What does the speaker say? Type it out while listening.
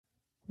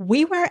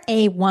We were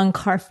a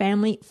one-car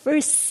family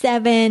for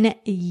 7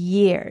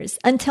 years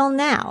until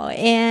now,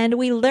 and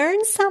we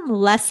learned some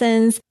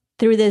lessons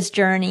through this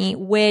journey,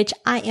 which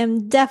I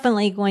am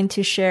definitely going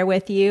to share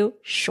with you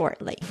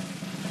shortly.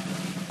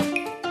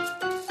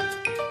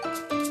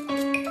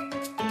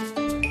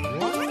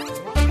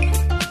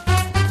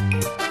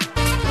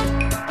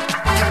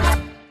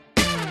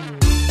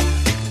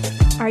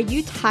 Are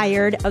you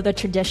tired of the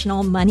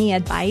traditional money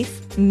advice?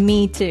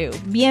 Me too.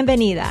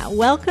 Bienvenida.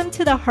 Welcome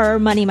to the Her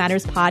Money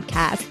Matters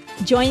podcast.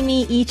 Join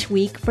me each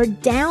week for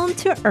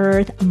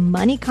down-to-earth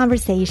money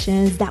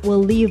conversations that will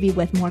leave you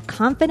with more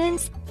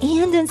confidence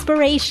and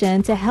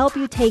inspiration to help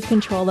you take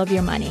control of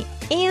your money.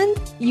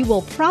 And you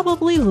will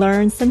probably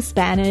learn some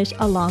Spanish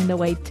along the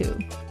way too.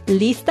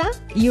 ¿Lista?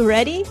 You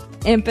ready?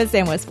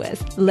 Empecemos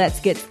pues. Let's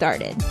get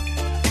started.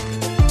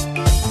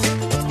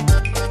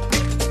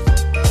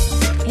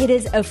 It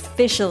is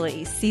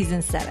officially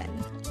season 7.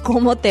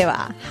 ¿Cómo te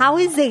va? How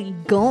is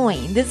it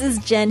going? This is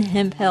Jen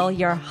Hemphill,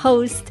 your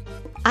host.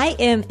 I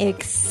am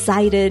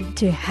excited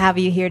to have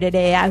you here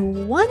today. I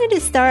wanted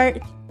to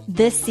start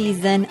this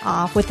season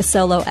off with a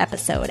solo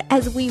episode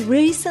as we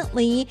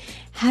recently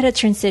had a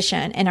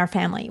transition in our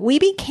family. We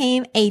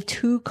became a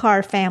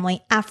 2-car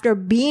family after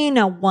being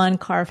a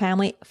 1-car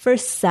family for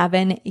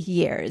 7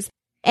 years.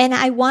 And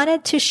I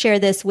wanted to share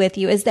this with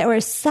you as there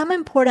were some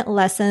important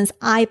lessons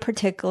I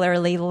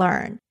particularly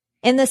learned.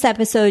 In this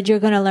episode, you're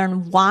going to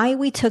learn why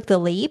we took the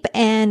leap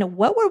and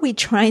what were we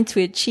trying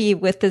to achieve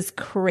with this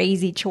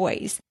crazy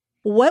choice.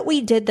 What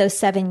we did those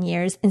 7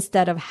 years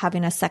instead of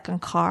having a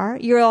second car.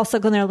 You're also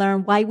going to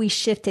learn why we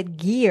shifted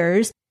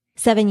gears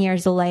 7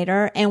 years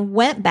later and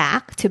went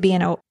back to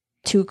being a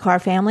 2-car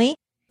family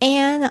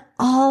and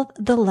all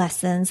the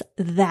lessons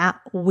that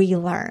we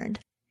learned.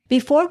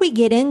 Before we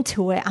get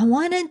into it, I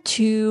wanted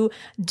to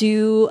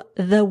do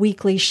the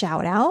weekly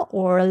shout out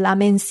or la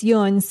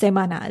mención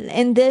semanal.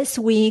 And this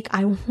week,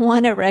 I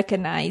want to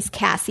recognize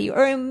Cassie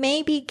or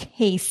maybe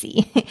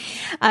Casey.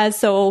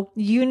 So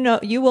you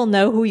will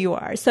know who you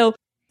are. So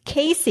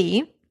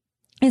Casey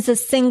is a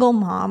single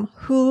mom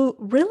who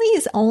really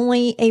is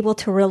only able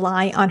to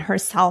rely on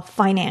herself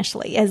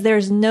financially as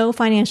there's no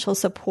financial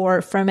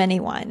support from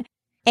anyone.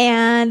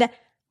 And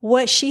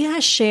what she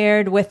has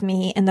shared with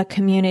me in the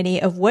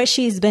community of what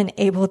she's been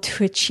able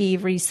to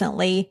achieve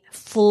recently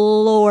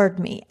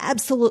floored me,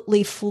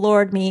 absolutely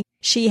floored me.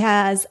 She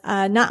has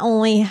not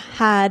only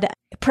had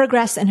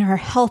progress in her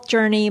health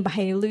journey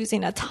by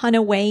losing a ton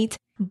of weight,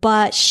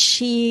 but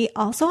she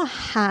also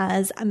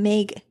has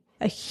made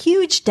a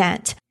huge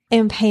dent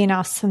in paying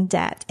off some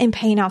debt, in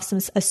paying off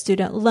a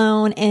student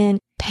loan, and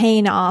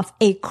paying off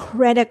a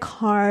credit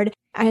card.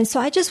 And so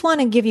I just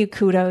want to give you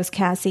kudos,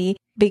 Cassie,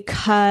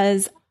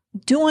 because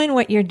doing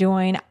what you're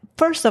doing,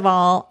 first of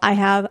all, I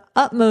have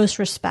utmost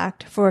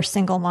respect for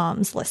single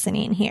moms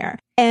listening here.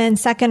 And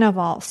second of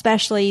all,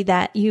 especially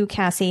that you,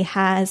 Cassie,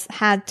 has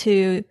had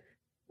to,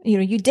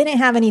 you didn't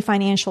have any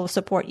financial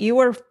support. You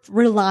were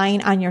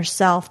relying on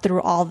yourself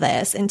through all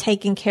this and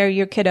taking care of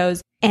your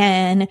kiddos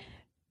and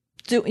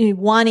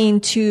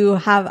wanting to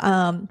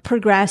have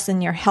progress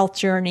in your health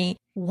journey,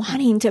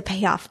 wanting to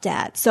pay off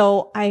debt.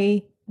 So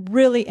I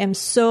really am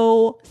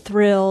so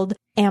thrilled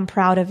and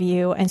proud of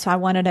you. And so I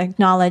wanted to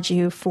acknowledge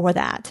you for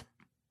that.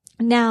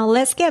 Now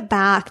let's get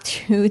back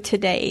to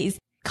today's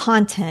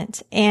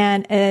content.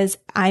 And as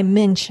I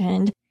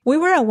mentioned, we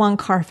were a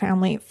 1-car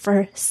family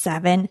for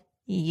 7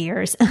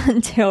 years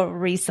until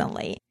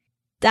recently.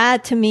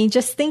 That to me,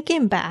 just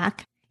thinking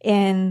back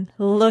and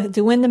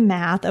doing the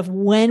math of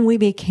when we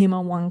became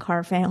a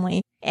 1-car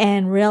family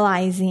and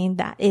realizing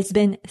that it's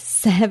been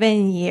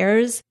 7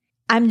 years,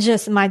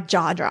 my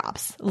jaw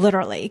drops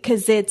literally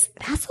because that's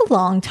a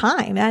long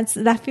time.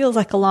 That feels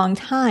like a long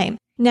time.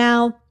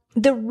 Now,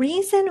 the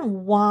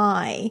reason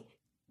why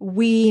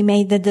we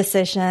made the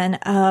decision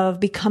of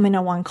becoming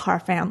a 1-car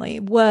family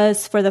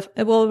was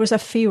it was a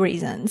few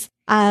reasons.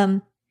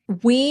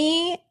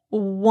 We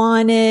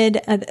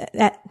wanted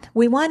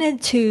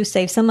to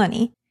save some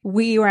money.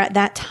 We were at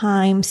that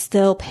time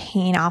still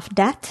paying off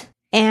debt.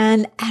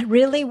 And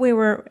really we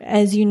were,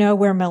 as you know,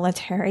 we're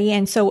military.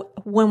 And so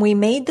when we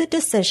made the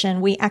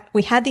decision, we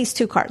had these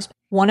 2 cars.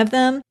 One of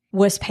them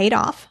was paid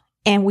off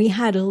and we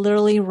had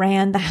literally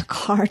ran that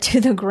car to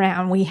the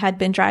ground. We had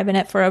been driving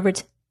it for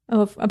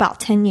about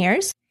 10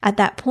 years. At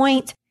that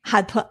point,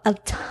 had put a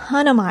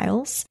ton of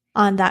miles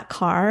on that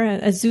car, a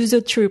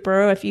Isuzu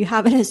Trooper. If you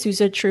have an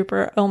Isuzu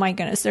Trooper, oh my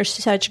goodness, they're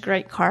such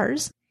great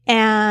cars.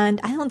 And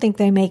I don't think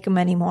they make them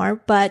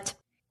anymore, but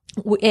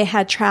it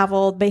had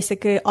traveled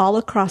basically all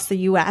across the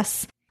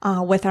U.S.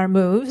 With our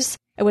moves.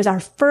 It was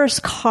our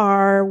first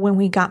car when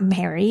we got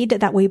married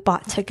that we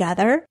bought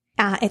together.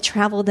 It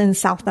traveled in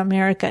South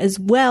America as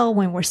well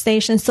when we're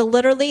stationed. So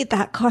literally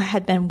that car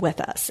had been with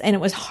us and it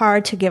was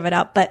hard to give it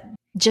up, but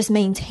just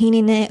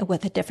maintaining it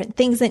with the different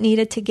things that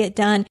needed to get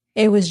done,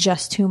 it was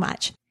just too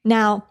much.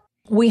 Now,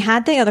 we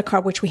had the other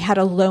car, which we had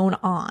a loan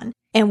on,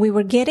 and we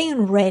were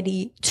getting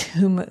ready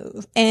to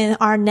move. And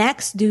our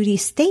next duty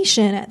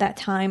station at that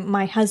time,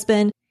 my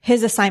husband,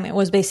 his assignment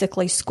was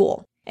basically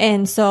school.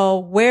 And so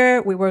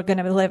where we were going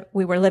to live,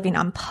 we were living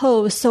on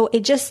Post. So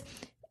it just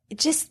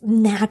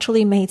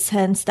naturally made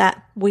sense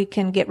that we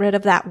can get rid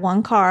of that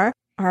one car,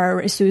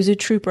 our Isuzu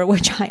Trooper,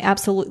 which I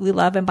absolutely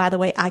love. And by the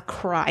way, I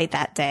cried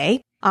that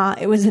day.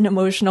 It was an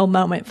emotional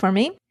moment for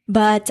me.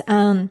 But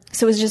so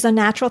it was just a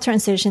natural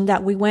transition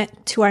that we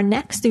went to our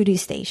next duty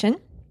station,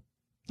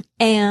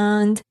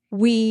 and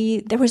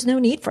there was no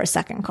need for a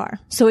second car.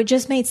 So it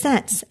just made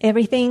sense.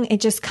 Everything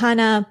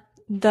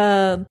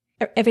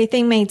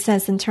made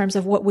sense in terms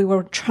of what we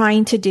were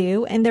trying to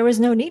do, and there was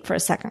no need for a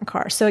second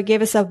car. So it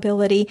gave us the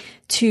ability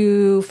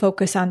to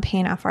focus on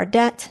paying off our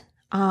debt.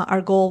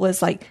 Our goal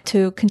was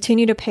to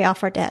continue to pay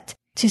off our debt,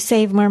 to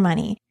save more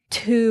money,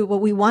 to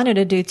what we wanted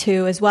to do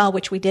too as well,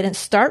 which we didn't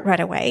start right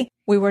away.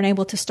 We weren't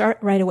able to start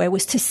right away,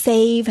 was to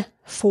save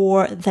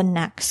for the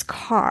next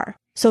car.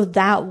 So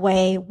that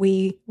way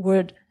we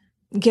would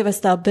give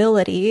us the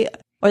ability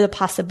or the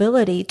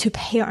possibility to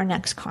pay our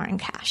next car in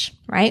cash,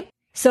 right?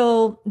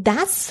 So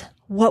that's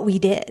what we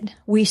did.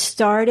 We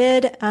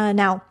started,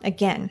 now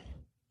again,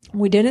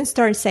 we didn't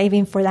start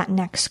saving for that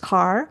next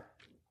car.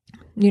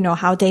 You know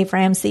how Dave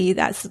Ramsey,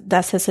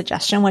 that's his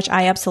suggestion, which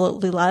I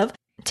absolutely love.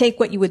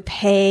 Take what you would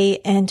pay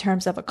in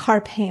terms of a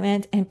car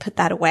payment and put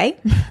that away,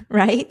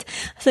 right?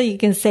 So you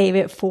can save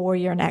it for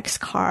your next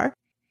car.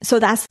 So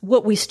that's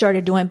what we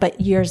started doing, but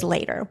years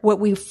later.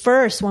 When we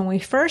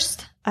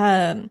first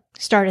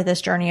started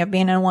this journey of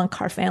being in a one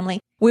car family,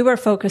 we were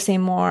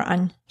focusing more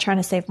on trying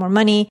to save more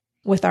money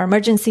with our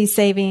emergency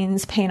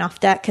savings, paying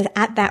off debt. Cause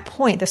at that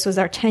point, this was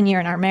our 10 year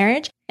in our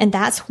marriage. And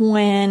that's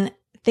when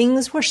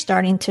things were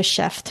starting to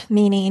shift,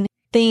 meaning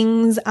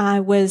I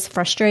was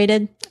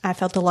frustrated. I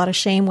felt a lot of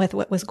shame with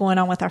what was going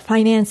on with our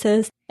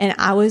finances, and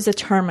I was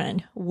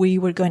determined we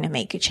were going to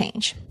make a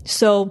change.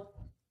 So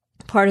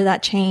part of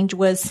that change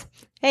was,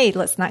 hey,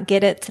 let's not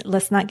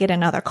get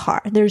another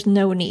car. There's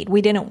no need.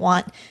 We didn't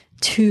want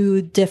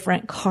 2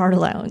 different car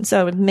loans.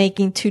 So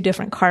making 2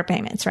 different car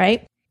payments,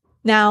 right?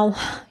 Now,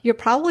 you're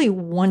probably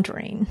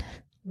wondering,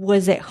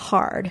 was it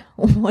hard?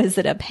 Was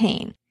it a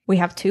pain? We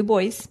have 2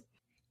 boys,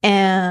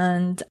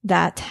 and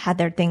that had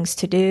their things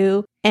to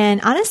do.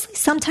 And honestly,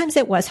 sometimes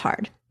it was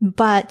hard,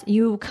 but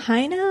you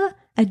kind of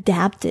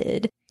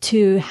adapted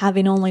to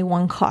having only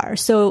one car.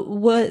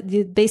 So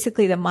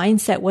basically the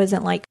mindset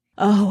wasn't like,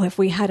 oh, if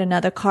we had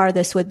another car,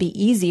 this would be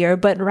easier,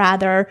 but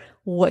rather,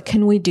 what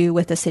can we do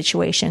with the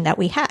situation that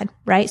we had,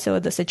 right? So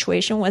the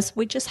situation was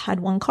we just had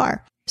one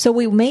car. So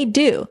we made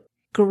do.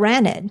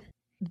 Granted,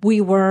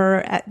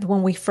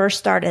 when we first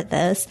started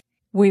this,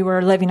 we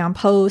were living on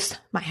Post.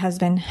 My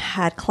husband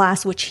had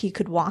class, which he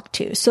could walk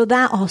to. So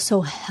that also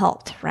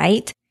helped,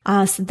 right?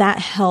 So that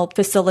helped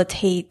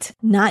facilitate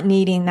not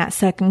needing that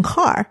second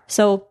car.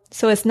 So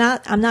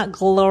I'm not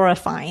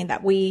glorifying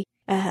that we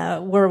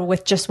were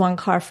with just one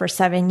car for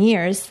 7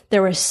 years.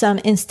 There were some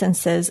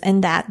instances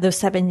in those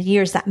 7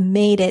 years that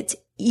made it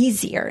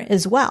easier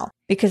as well.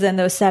 Because in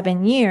those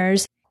 7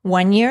 years,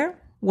 1 year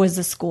was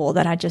the school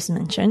that I just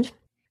mentioned.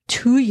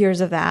 2 years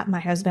of that, my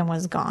husband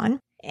was gone.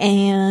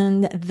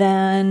 And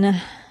then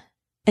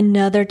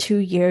another 2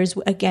 years,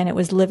 again, it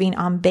was living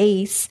on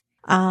base.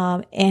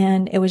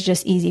 And it was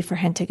just easy for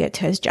him to get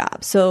to his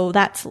job. So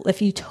that's,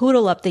 if you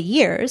total up the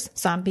years,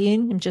 so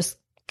I'm just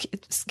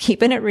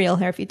keeping it real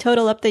here. If you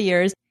total up the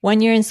years,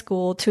 1 year in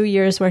school, 2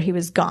 years where he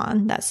was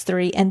gone, that's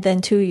 3. And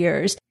then 2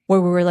 years where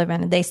we were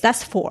living on base,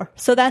 that's 4.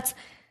 So that's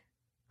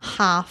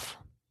half,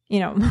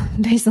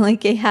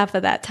 basically half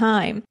of that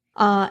time.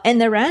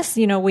 And the rest,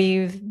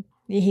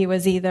 he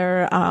was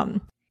either,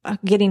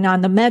 getting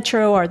on the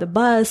metro or the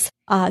bus,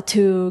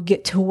 to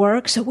get to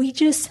work. So we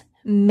just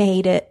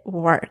made it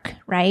work,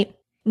 right?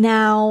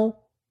 Now,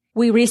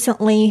 we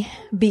recently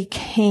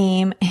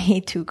became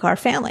a 2-car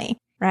family,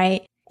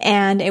 right?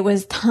 And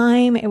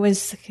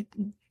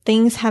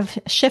things have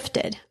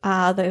shifted.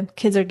 The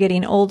kids are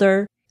getting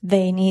older.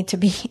 They need to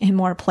be in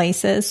more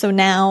places. So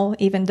now,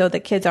 even though the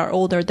kids are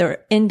older,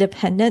 they're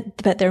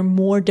independent, but they're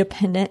more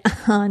dependent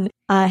on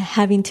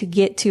having to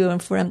get to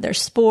and from their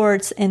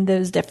sports and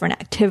those different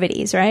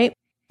activities, right?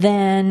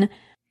 Then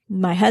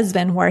my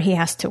husband, where he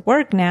has to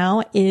work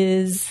now,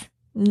 it's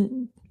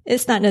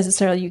not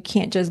necessarily you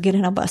can't just get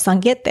in a bus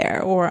and get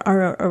there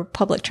or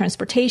public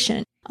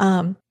transportation.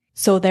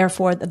 So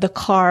therefore, the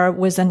car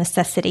was a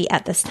necessity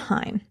at this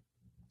time.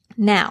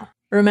 Now,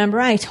 remember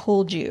I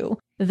told you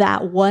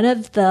that one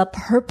of the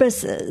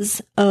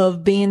purposes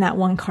of being that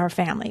 1-car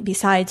family,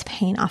 besides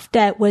paying off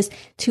debt, was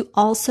to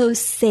also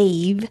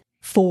save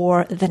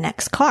for the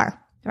next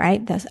car,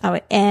 right?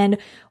 And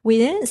we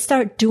didn't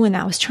start doing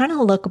that. I was trying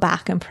to look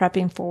back and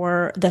prepping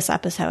for this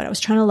episode. I was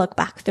trying to look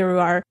back through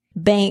our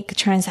bank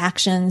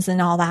transactions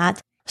and all that.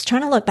 I was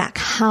trying to look back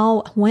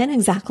when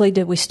exactly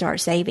did we start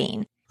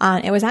saving?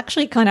 It was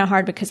actually kind of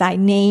hard because I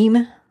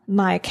name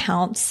my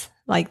accounts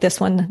like this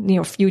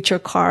one, Future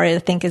Car, I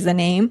think is the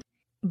name,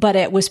 but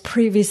it was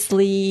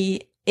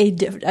previously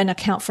an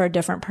account for a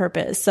different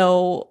purpose.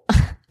 So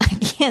I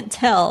can't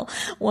tell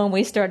when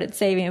we started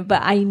saving,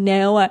 but I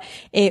know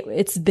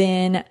it's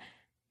been,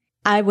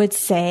 I would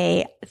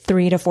say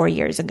 3 to 4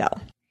 years ago.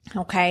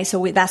 Okay.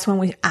 So that's when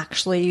we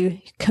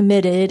actually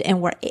committed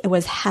and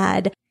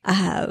had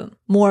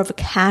more of a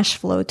cash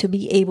flow to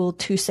be able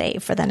to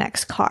save for the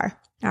next car.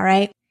 All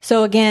right.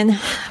 So again,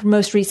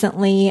 most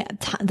recently,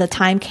 the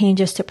time came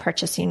just to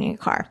purchase a new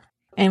car.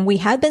 And we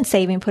had been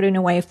saving, putting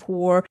away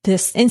for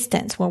this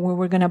instance when we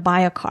were going to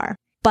buy a car.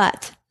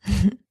 But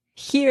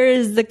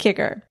here's the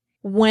kicker.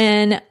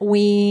 When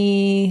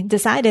we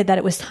decided that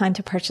it was time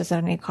to purchase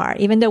a new car,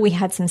 even though we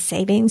had some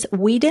savings,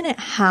 we didn't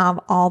have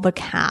all the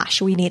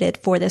cash we needed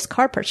for this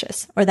car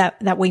purchase, or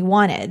that we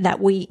wanted,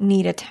 that we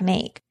needed to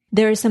make.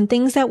 There are some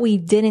things that we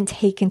didn't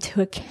take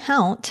into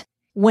account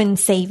when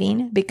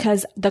saving,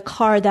 because the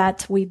car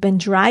that we've been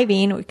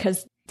driving,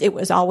 because it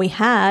was all we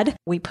had,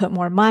 we put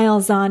more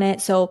miles on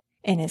it.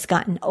 And it's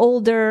gotten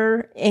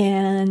older.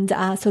 And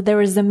so there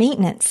was the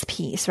maintenance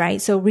piece,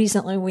 right? So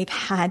recently we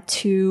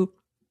didn't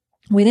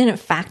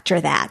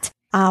factor that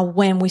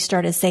when we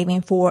started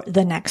saving for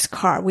the next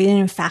car. We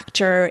didn't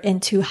factor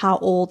into how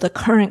old the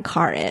current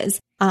car is,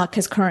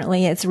 because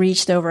currently it's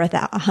reached over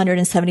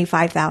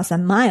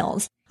 175,000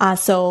 miles.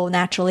 So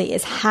naturally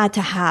it's had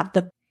to have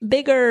the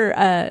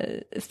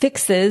bigger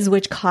fixes,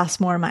 which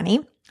cost more money,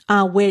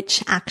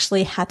 which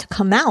actually had to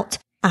come out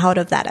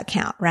of that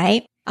account,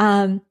 right?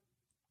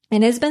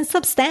 And it's been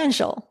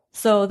substantial.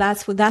 So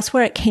that's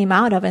where it came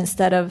out of,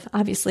 instead of,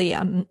 obviously,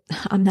 I'm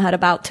not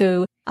about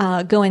to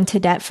go into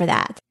debt for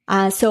that.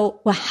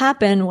 So what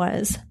happened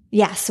was,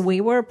 yes, we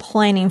were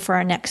planning for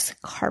our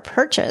next car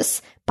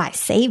purchase by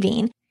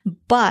saving,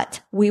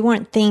 but we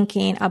weren't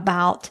thinking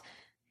about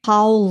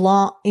how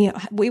long,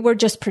 we were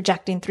just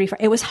projecting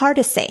it was hard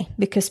to say,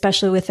 because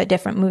especially with the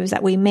different moves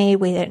that we made,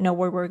 we didn't know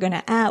where we were going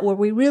to at. Were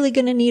we really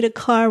going to need a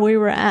car?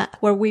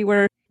 Where we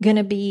were going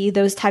to be,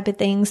 those type of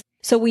things.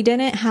 So we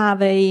didn't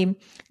have a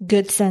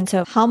good sense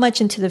of how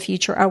much into the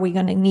future are we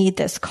going to need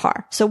this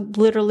car. So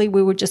literally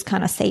we were just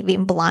kind of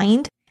saving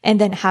blind, and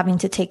then having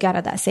to take out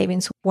of that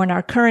savings when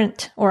our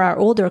current or our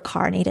older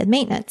car needed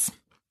maintenance,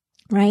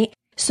 right?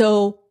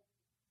 So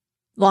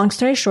long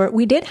story short,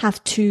 we did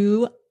have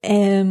to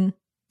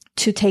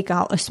take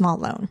out a small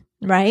loan,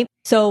 right?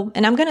 So,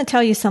 and I'm going to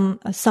tell you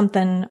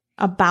something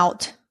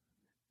about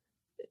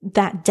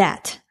that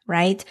debt,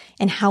 right?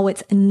 And how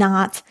it's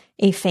not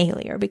a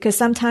failure, because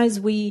sometimes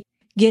we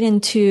get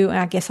into, and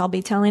I guess I'll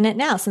be telling it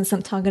now since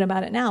I'm talking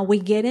about it now, we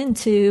get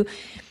into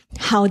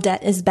how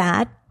debt is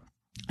bad,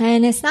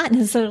 and it's not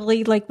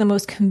necessarily like the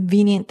most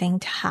convenient thing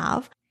to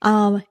have.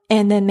 And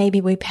then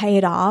maybe we pay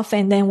it off,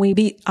 and then we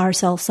beat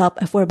ourselves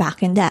up if we're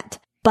back in debt.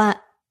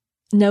 But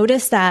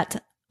notice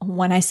that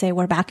when I say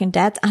we're back in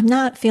debt, I'm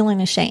not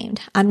feeling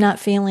ashamed. I'm not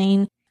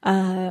feeling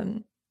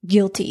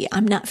guilty.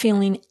 I'm not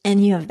feeling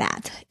any of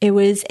that. It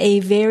was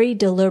a very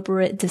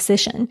deliberate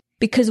decision,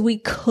 because we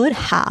could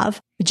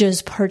have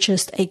just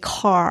purchased a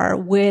car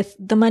with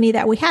the money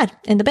that we had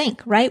in the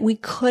bank, right? We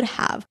could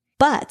have,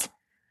 but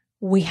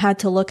we had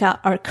to look at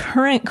our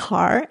current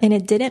car, and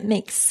it didn't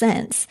make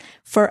sense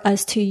for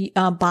us to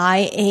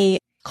buy a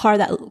car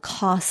that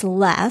costs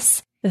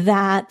less,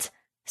 that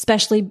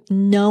especially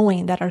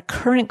knowing that our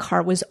current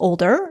car was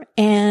older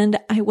and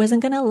it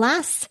wasn't going to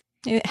last.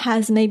 It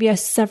has maybe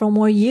several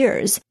more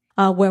years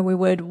where we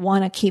would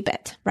want to keep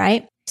it,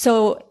 right?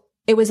 So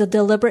it was a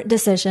deliberate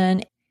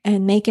decision,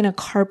 and making a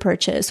car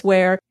purchase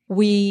where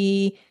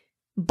we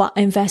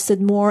invested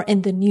more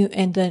in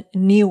the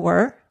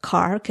newer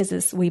car,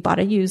 because we bought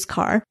a used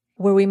car,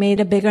 where we made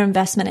a bigger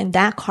investment in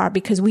that car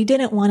because we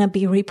didn't want to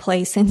be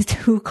replacing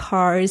two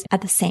cars at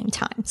the same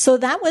time. So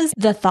that was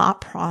the thought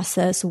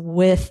process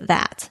with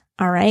that.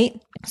 All right.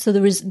 So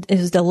it was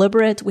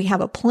deliberate. We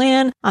have a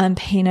plan. I'm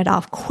paying it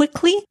off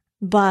quickly.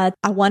 But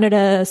I wanted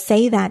to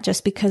say that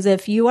just because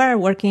if you are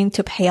working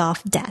to pay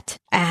off debt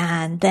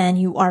and then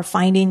you are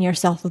finding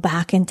yourself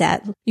back in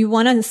debt, you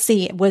want to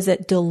see, was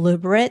it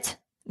deliberate?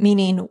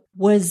 Meaning,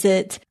 was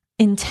it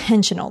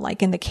intentional?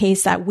 Like in the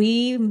case that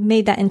we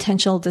made that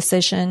intentional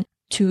decision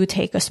to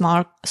take a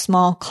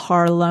small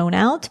car loan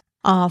out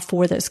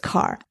for this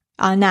car.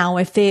 Now,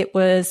 if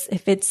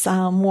it's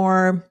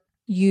more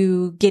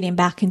you getting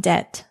back in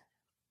debt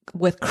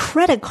with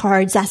credit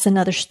cards, that's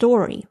another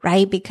story,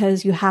 right?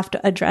 Because you have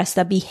to address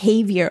the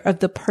behavior of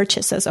the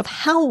purchases of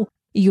how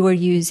you are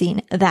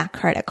using that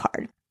credit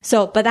card.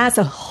 So, but that's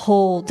a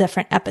whole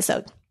different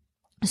episode.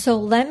 So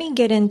let me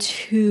get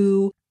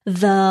into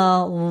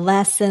the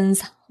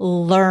lessons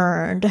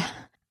learned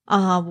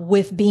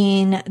with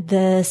being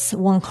this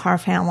one car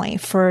family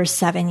for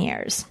 7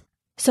 years.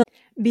 So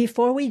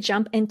before we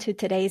jump into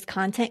today's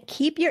content,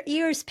 keep your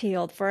ears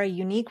peeled for a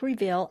unique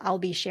reveal I'll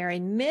be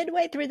sharing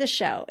midway through the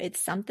show. It's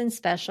something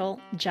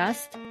special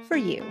just for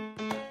you.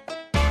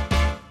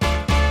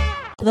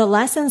 The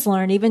lessons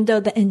learned, even though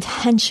the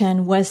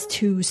intention was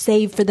to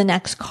save for the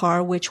next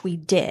car, which we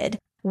didn't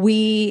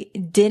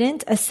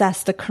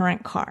assess the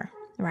current car,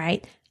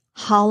 right?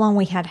 How long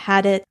we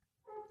had it.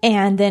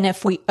 And then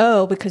if we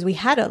owe, because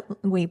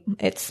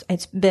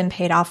it's been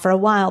paid off for a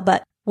while,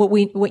 but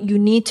what you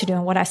need to do,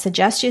 and what I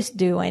suggest you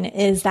doing,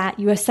 is that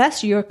you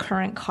assess your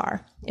current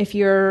car. If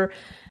you're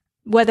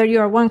whether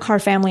you're a one car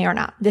family or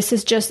not. This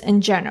is just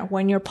in general.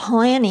 When you're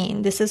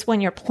planning, this is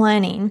when you're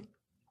planning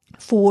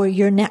for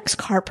your next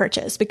car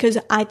purchase, because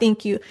I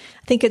think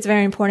it's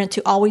very important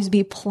to always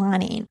be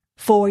planning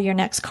for your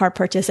next car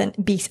purchase and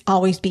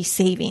always be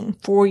saving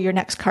for your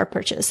next car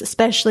purchase,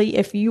 especially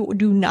if you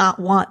do not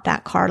want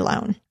that car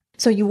loan.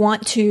 So you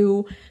want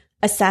to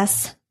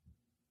assess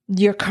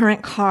your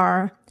current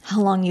car,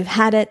 how long you've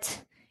had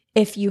it,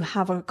 if you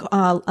have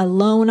a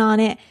loan on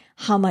it,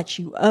 how much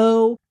you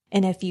owe,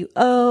 and if you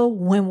owe,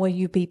 when will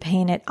you be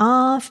paying it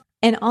off?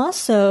 And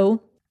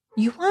also,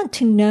 you want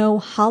to know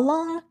how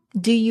long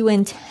do you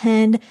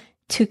intend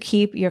to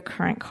keep your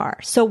current car?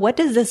 So what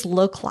does this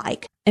look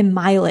like in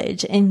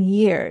mileage, in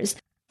years,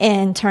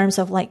 in terms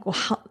of like, well,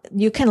 how,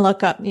 you can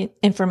look up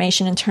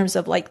information in terms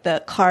of like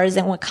the cars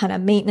and what kind of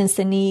maintenance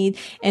they need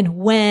and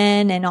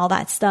when and all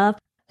that stuff.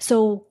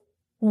 So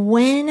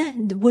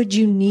when would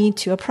you need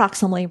to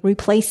approximately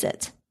replace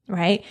it,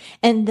 right?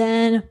 And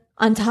then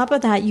on top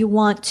of that, you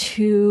want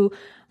to,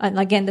 and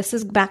again, this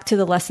is back to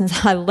the lessons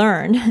I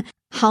learned.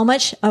 How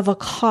much of a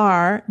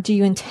car do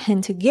you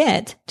intend to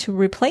get to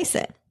replace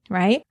it,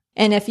 right?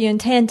 And if you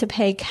intend to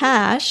pay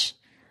cash,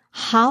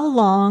 how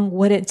long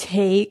would it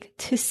take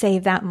to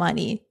save that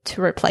money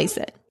to replace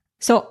it?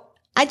 So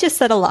I just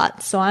said a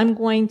lot, so I'm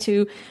going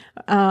to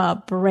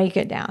break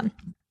it down.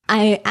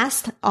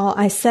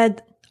 I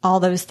said all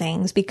those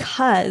things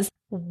because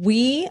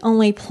we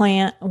only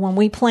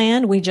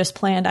we just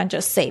planned on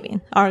just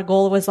saving. Our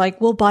goal was like,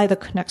 we'll buy the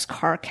next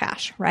car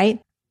cash, right?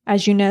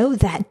 As you know,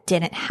 that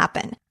didn't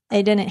happen.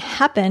 It didn't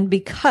happen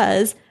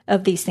because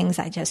of these things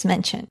I just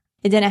mentioned.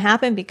 It didn't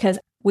happen because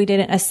we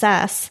didn't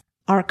assess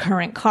our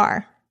current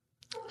car,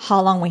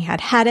 how long we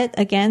had it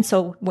again.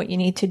 So what you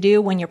need to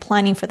do when you're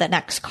planning for the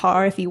next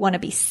car, if you want to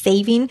be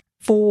saving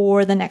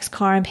for the next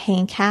car and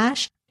paying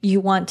cash, you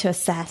want to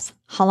assess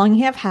how long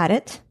you have had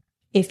it.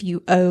 If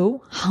you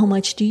owe, how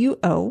much do you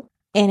owe?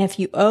 And if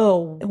you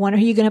owe, when are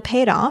you going to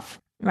pay it off,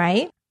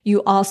 right?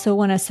 You also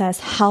want to assess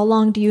how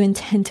long do you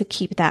intend to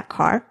keep that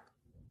car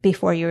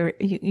before you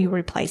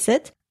replace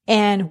it?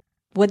 And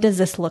what does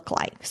this look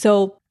like?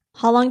 So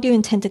how long do you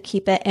intend to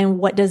keep it? And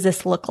what does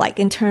this look like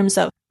in terms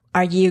of,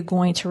 are you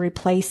going to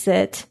replace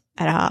it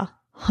at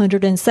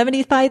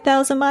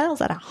 175,000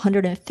 miles, at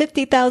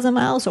 150,000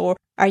 miles? Or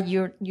are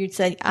you'd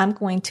say, I'm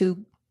going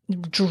to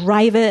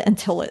drive it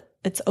until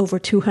it's over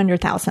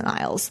 200,000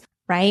 miles,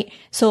 right?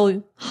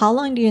 So how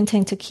long do you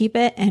intend to keep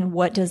it? And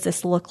what does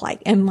this look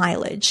like in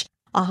mileage?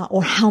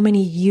 Or how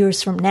many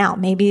years from now?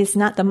 Maybe it's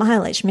not the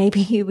mileage.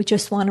 Maybe you would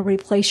just want to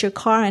replace your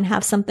car and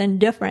have something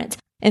different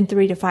in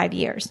 3 to 5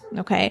 years.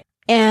 Okay.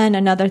 And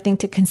another thing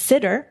to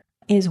consider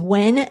is,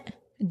 when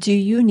do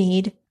you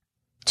need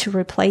to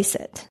replace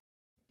it?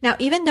 Now,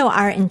 even though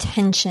our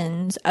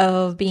intentions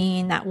of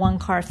being that one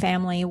car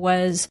family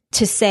was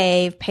to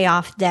save, pay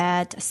off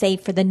debt,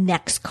 save for the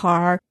next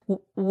car,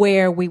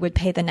 where we would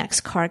pay the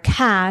next car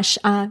cash,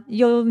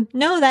 you'll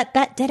know that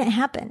that didn't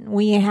happen.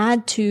 We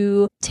had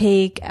to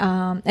take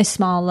a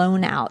small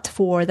loan out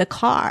for the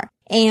car.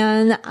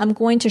 And I'm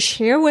going to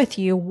share with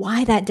you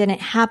why that didn't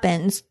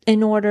happen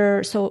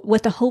so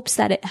with the hopes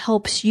that it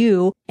helps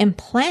you in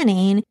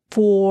planning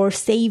for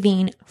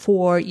saving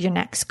for your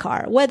next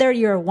car, whether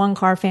you're a one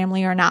car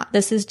family or not.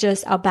 This is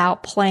just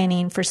about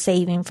planning for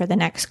saving for the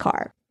next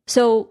car.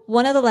 So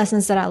one of the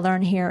lessons that I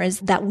learned here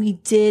is that we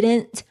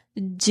didn't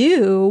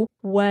do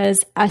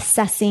was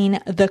assessing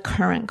the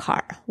current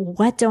car.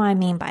 What do I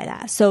mean by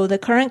that? So the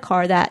current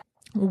car that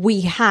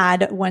we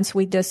had once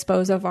we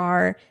disposed of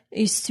our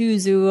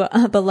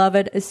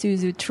beloved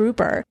Isuzu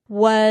Trooper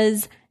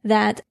was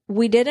that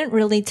we didn't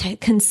really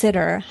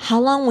consider how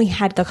long we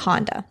had the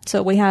Honda.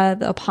 So we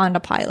had the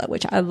Honda Pilot,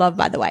 which I love,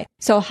 by the way.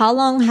 So how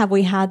long have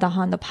we had the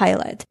Honda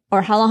Pilot?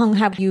 Or how long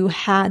have you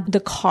had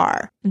the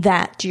car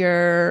that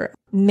you're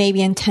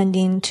maybe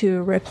intending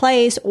to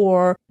replace?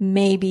 Or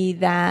maybe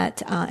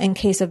that in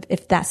case of,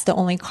 if that's the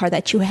only car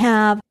that you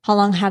have, how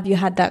long have you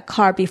had that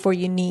car before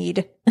you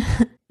need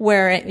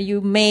where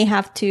you may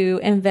have to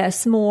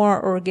invest more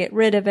or get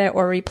rid of it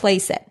or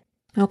replace it?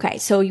 Okay,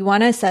 so you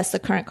want to assess the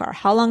current car.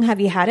 How long have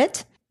you had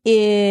it?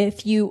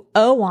 If you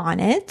owe on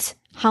it,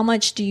 how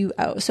much do you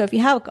owe? So if you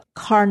have a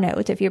car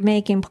note, if you're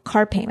making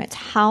car payments,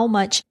 how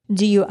much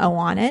do you owe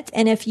on it?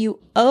 And if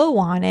you owe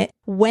on it,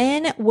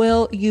 when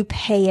will you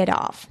pay it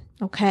off?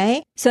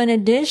 Okay, so in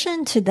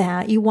addition to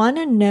that, you want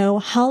to know,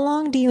 how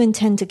long do you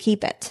intend to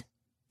keep it?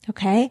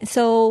 Okay,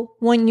 so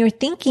when you're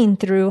thinking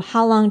through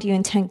how long do you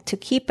intend to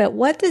keep it,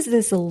 what does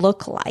this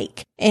look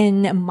like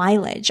in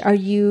mileage? Are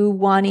you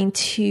wanting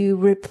to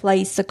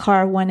replace the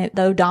car when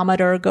the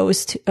odometer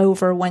goes to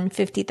over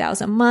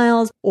 150,000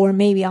 miles, or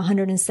maybe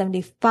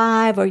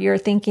 175? Or you're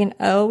thinking,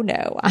 oh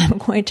no, I'm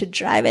going to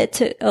drive it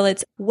till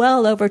it's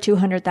well over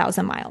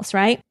 200,000 miles,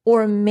 right?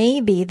 Or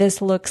maybe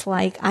this looks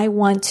like, I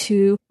want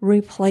to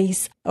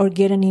replace or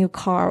get a new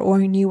car or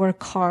a newer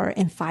car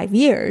in 5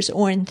 years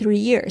or in 3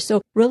 years.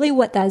 So really,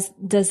 what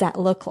does that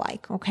look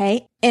like?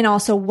 Okay. And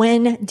also,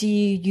 when do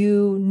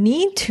you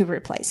need to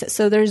replace it?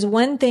 So there's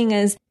one thing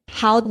is,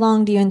 how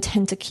long do you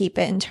intend to keep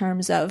it in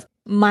terms of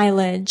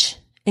mileage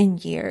in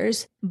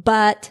years.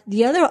 But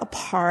the other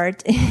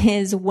part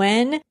is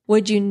when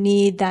would you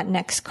need that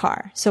next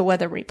car? So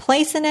whether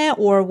replacing it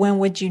or when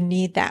would you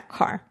need that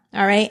car?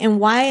 All right. And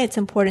why it's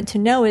important to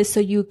know is so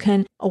you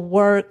can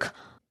work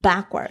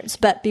backwards.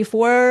 But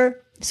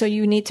so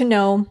you need to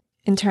know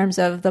in terms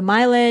of the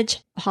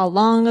mileage, how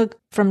long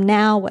from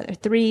now, whether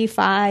 3,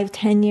 5,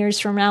 10 years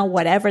from now,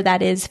 whatever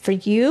that is for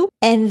you.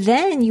 And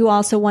then you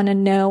also want to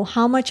know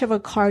how much of a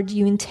car do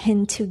you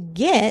intend to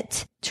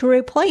get to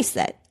replace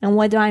it. And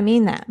what do I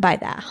mean by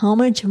that? How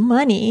much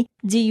money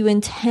do you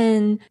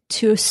intend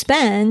to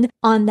spend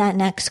on that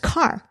next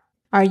car?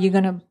 Are you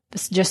going to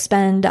just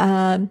spend,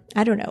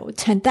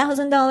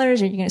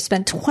 $10,000? Are you going to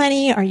spend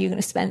 20? Are you going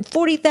to spend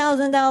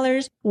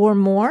 $40,000 or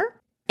more?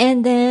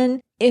 And then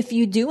if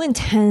you do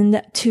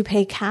intend to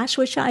pay cash,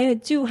 which I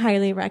do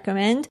highly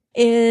recommend,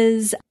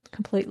 is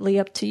completely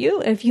up to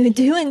you. If you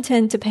do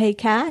intend to pay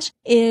cash,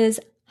 is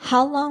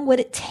how long would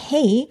it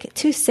take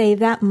to save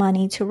that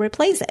money to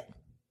replace it?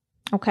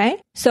 Okay.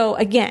 So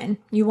again,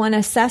 you want to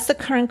assess the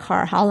current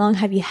car. How long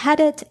have you had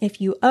it?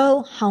 If you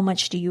owe, how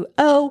much do you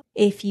owe?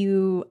 If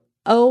you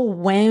owe,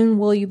 when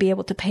will you be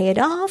able to pay it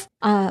off?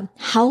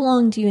 How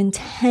long do you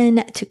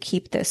intend to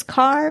keep this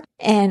car?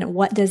 And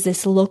what does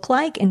this look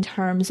like in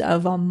terms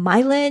of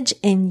mileage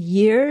in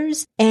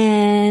years?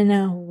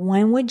 And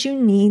when would you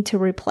need to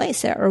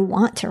replace it or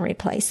want to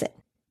replace it?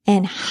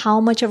 And how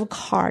much of a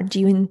car do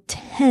you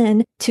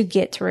intend to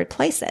get to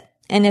replace it?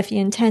 And if you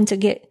intend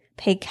to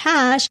pay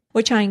cash,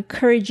 which I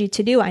encourage you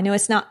to do, I know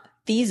it's not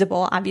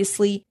feasible,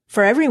 obviously,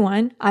 for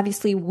everyone.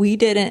 Obviously, we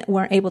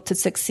weren't able to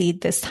succeed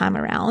this time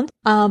around.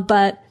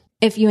 But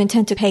if you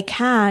intend to pay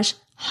cash,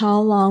 how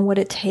long would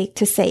it take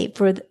to save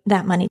for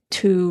that money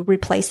to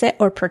replace it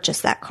or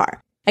purchase that car?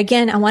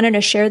 Again, I wanted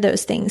to share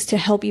those things to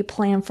help you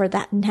plan for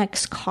that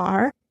next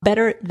car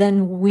better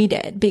than we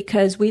did,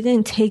 because we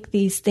didn't take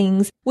these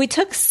things. We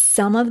took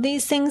some of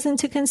these things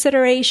into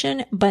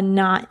consideration, but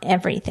not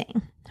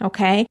everything.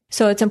 Okay.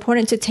 So it's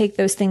important to take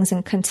those things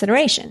in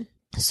consideration.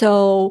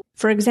 So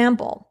for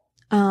example,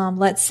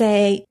 let's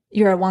say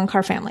you're a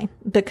one-car family,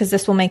 because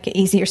this will make it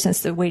easier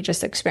since we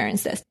just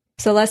experienced this.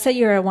 So let's say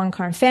you're a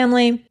one-car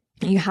family.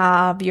 You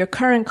have your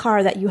current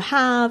car that you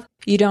have.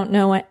 You don't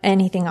know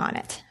anything on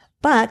it,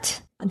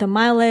 but the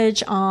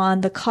mileage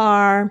on the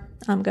car,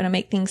 I'm going to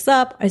make things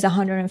up, is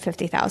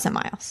 150,000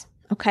 miles.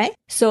 Okay.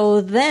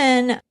 So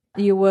then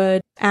you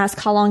would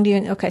ask,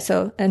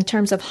 so in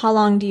terms of how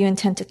long do you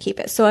intend to keep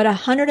it? So at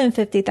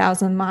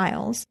 150,000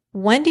 miles,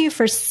 when do you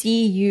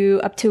foresee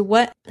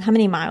how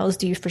many miles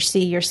do you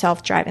foresee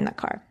yourself driving the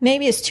car?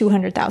 Maybe it's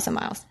 200,000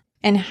 miles.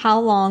 And how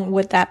long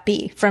would that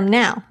be from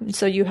now?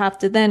 So you have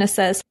to then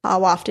assess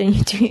how often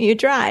do you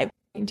drive.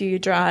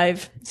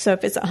 So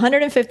if it's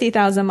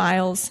 150,000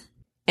 miles,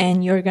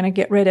 and you're going to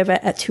get rid of it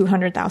at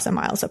 200,000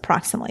 miles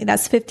approximately.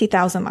 That's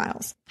 50,000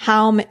 miles.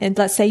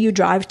 Let's say you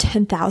drive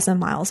 10,000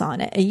 miles on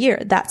it a year.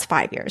 That's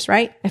 5 years,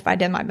 right? If I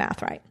did my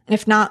math right.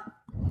 If not,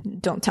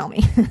 don't tell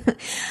me.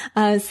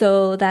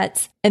 So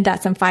that's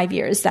in 5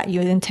 years that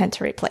you intend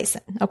to replace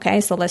it.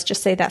 Okay. So let's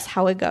just say that's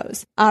how it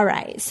goes. All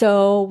right.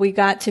 So we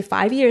got to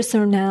 5 years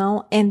from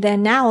now. And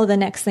then now the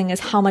next thing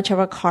is how much of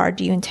a car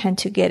do you intend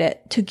to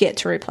get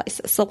to replace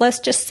it? So let's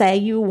just say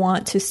you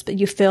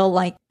feel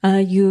like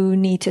you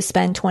need to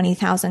spend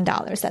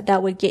 $20,000.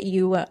 That would get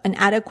you an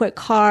adequate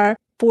car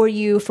for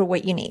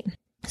what you need.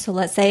 So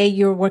let's say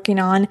you're working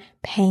on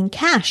paying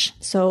cash.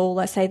 So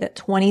let's say that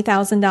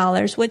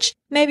 $20,000, which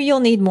maybe you'll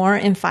need more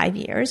in 5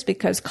 years,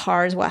 because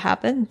cars, what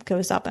happened,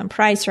 goes up in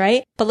price,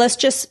 right? But let's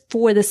just,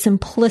 for the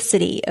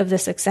simplicity of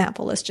this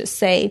example, let's just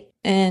say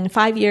in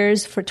 5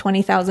 years for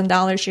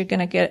 $20,000, you're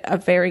going to get a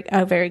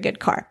very good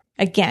car.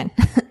 Again,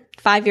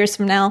 5 years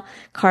from now,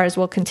 cars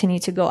will continue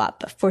to go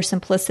up. But for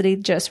simplicity,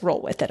 just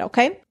roll with it.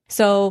 Okay.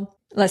 So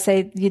let's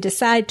say you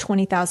decide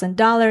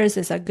 $20,000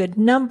 is a good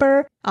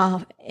number,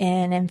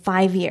 and in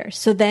 5 years.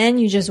 So then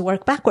you just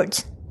work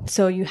backwards.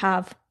 So you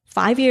have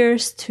 5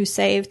 years to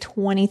save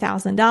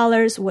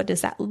 $20,000. What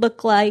does that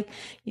look like?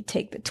 You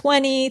take the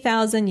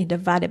 20,000, you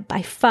divide it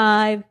by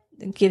 5.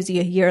 It gives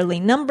you a yearly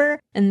number.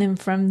 And then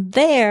from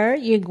there,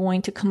 you're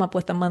going to come up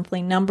with a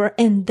monthly number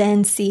and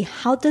then see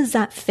how does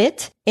that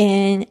fit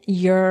in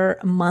your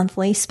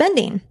monthly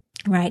spending.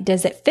 Right?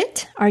 Does it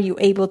fit? Are you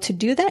able to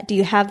do that? Do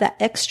you have that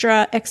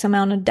extra X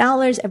amount of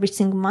dollars every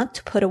single month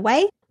to put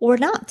away or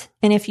not?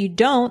 And if you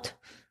don't,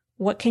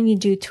 what can you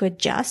do to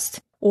adjust?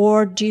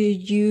 Or do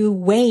you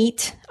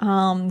wait,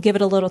 give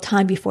it a little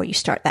time before you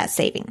start that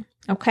saving?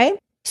 Okay.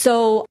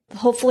 So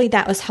hopefully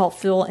that was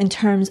helpful in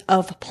terms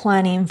of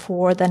planning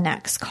for the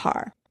next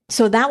car.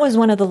 So that was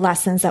one of the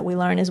lessons that we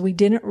learned, is we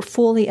didn't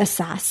fully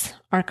assess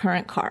our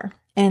current car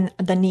and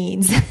the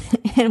needs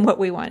and what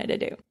we wanted to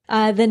do.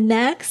 The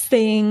next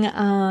thing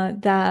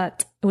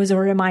that was a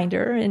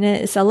reminder, and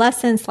it's a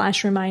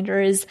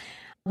lesson/reminder, is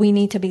we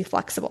need to be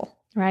flexible,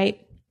 right?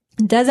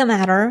 It doesn't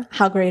matter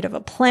how great of a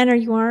planner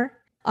you are,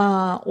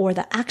 or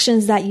the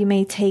actions that you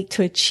may take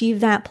to achieve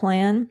that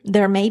plan.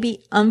 There may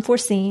be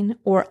unforeseen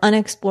or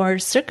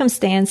unexplored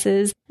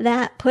circumstances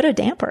that put a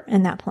damper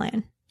in that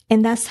plan.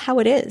 And that's how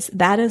it is.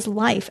 That is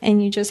life.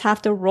 And you just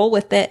have to roll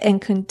with it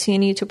and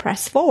continue to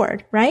press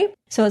forward, right?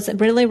 So it's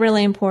really,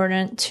 really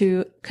important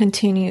to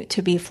continue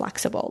to be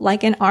flexible.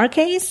 Like in our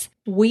case,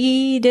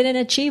 we didn't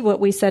achieve what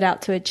we set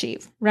out to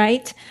achieve,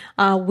 right?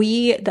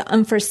 The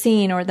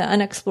unforeseen or the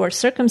unexplored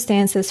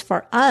circumstances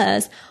for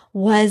us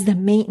was the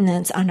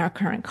maintenance on our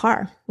current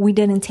car. We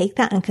didn't take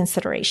that in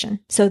consideration.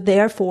 So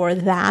therefore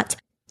that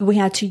we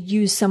had to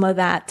use some of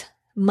that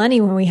money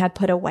when we had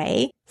put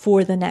away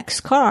for the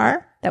next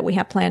car that we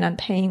had planned on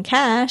paying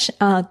cash,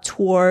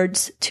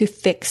 to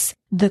fix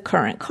the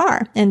current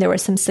car. And there were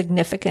some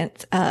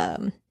significant,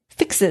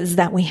 fixes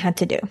that we had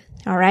to do.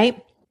 All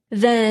right.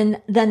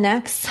 Then the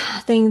next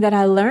thing that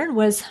I learned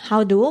was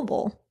how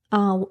doable,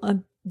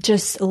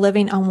 just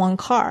living on one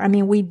car. I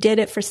mean, we did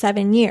it for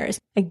 7 years.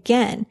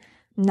 Again,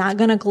 not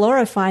going to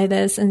glorify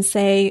this and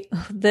say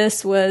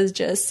this was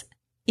just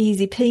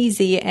easy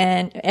peasy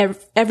and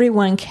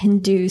everyone can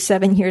do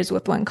 7 years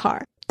with one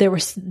car. There were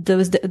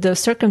those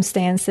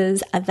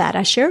circumstances that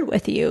I shared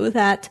with you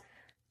that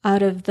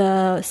out of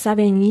the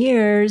 7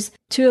 years,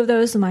 2 of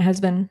those, my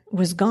husband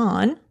was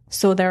gone.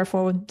 So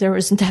therefore, there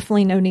was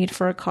definitely no need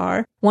for a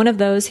car. One of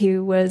those, he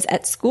was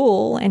at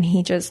school and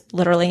he just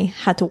literally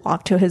had to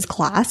walk to his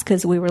class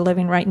because we were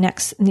living right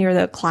near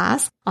the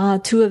class.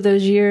 2 of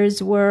those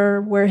years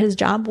were where his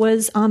job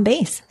was on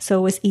base. So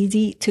it was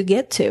easy to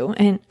get to.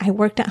 And I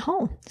worked at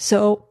home.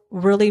 So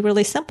really,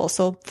 really simple.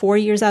 So 4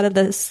 years out of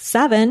the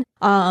 7,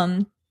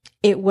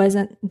 it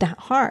wasn't that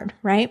hard,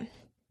 right?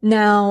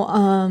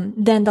 Now,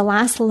 then the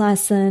last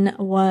lesson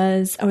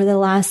was, or the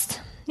last,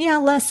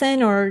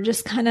 lesson, or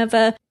just kind of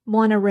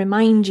want to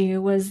remind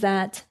you was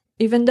that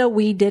even though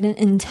we didn't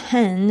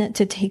intend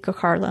to take a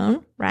car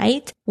loan,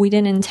 right? We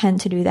didn't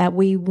intend to do that.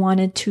 We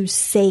wanted to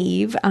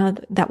save.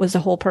 That was the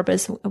whole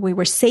purpose. We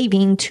were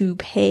saving to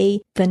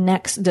pay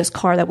this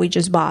car that we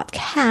just bought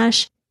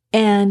cash.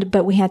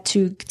 But we had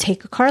to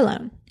take a car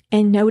loan.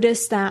 And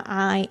notice that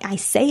I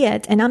say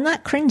it and I'm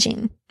not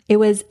cringing. It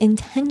was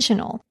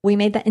intentional. We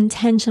made that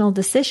intentional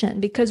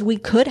decision because we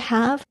could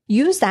have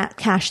used that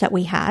cash that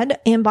we had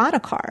and bought a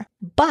car,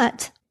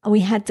 but we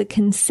had to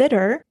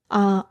consider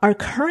our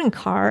current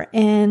car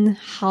and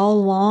how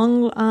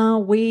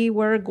long we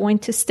were going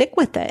to stick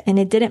with it. And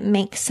it didn't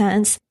make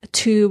sense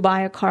to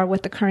buy a car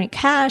with the current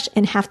cash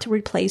and have to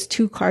replace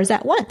 2 cars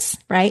at once,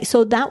 right?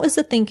 So that was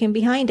the thinking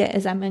behind it,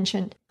 as I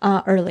mentioned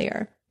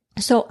earlier.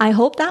 So I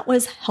hope that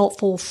was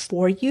helpful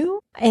for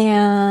you.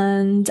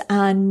 And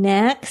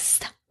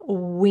next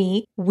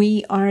week,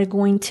 we are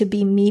going to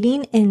be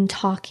meeting and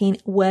talking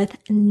with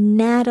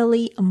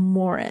Natalie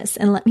Morris.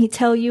 And let me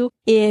tell you,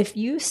 if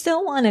you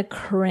still want to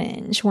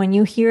cringe when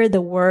you hear the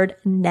word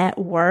net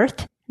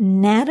worth,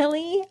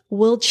 Natalie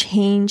will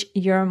change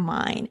your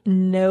mind.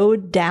 No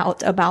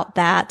doubt about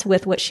that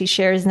with what she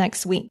shares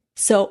next week.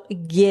 So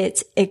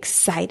get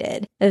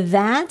excited.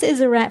 That is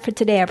a wrap for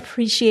today. I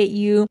appreciate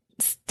you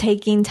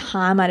taking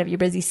time out of your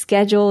busy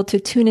schedule to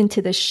tune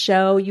into the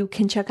show. You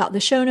can check out the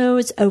show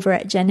notes over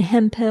at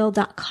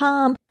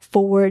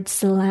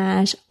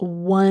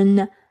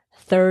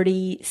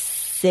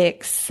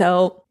jenhemphill.com/136.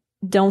 So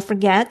don't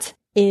forget,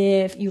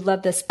 if you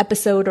love this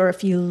episode or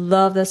if you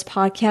love this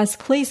podcast,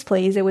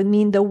 please, it would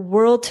mean the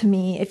world to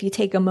me if you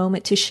take a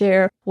moment to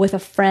share with a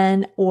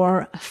friend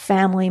or a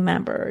family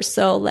member.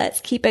 So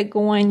let's keep it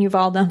going. You've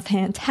all done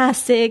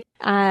fantastic.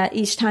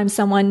 Each time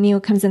someone new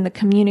comes in the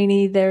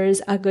community,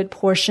 there's a good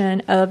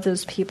portion of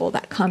those people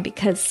that come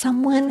because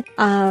someone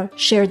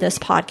shared this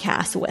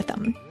podcast with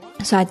them.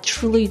 So I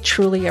truly,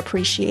 truly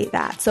appreciate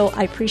that. So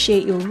I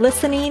appreciate you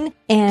listening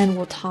and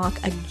we'll talk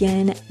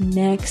again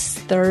next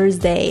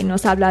Thursday.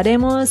 Nos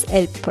hablaremos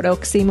el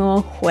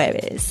próximo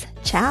jueves.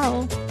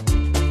 Chao.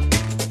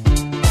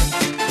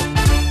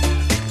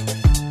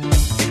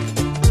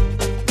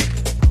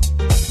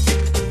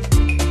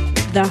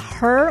 The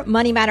Her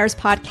Money Matters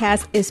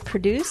podcast is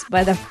produced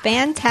by the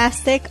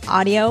Fantastic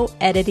Audio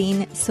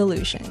Editing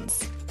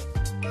Solutions.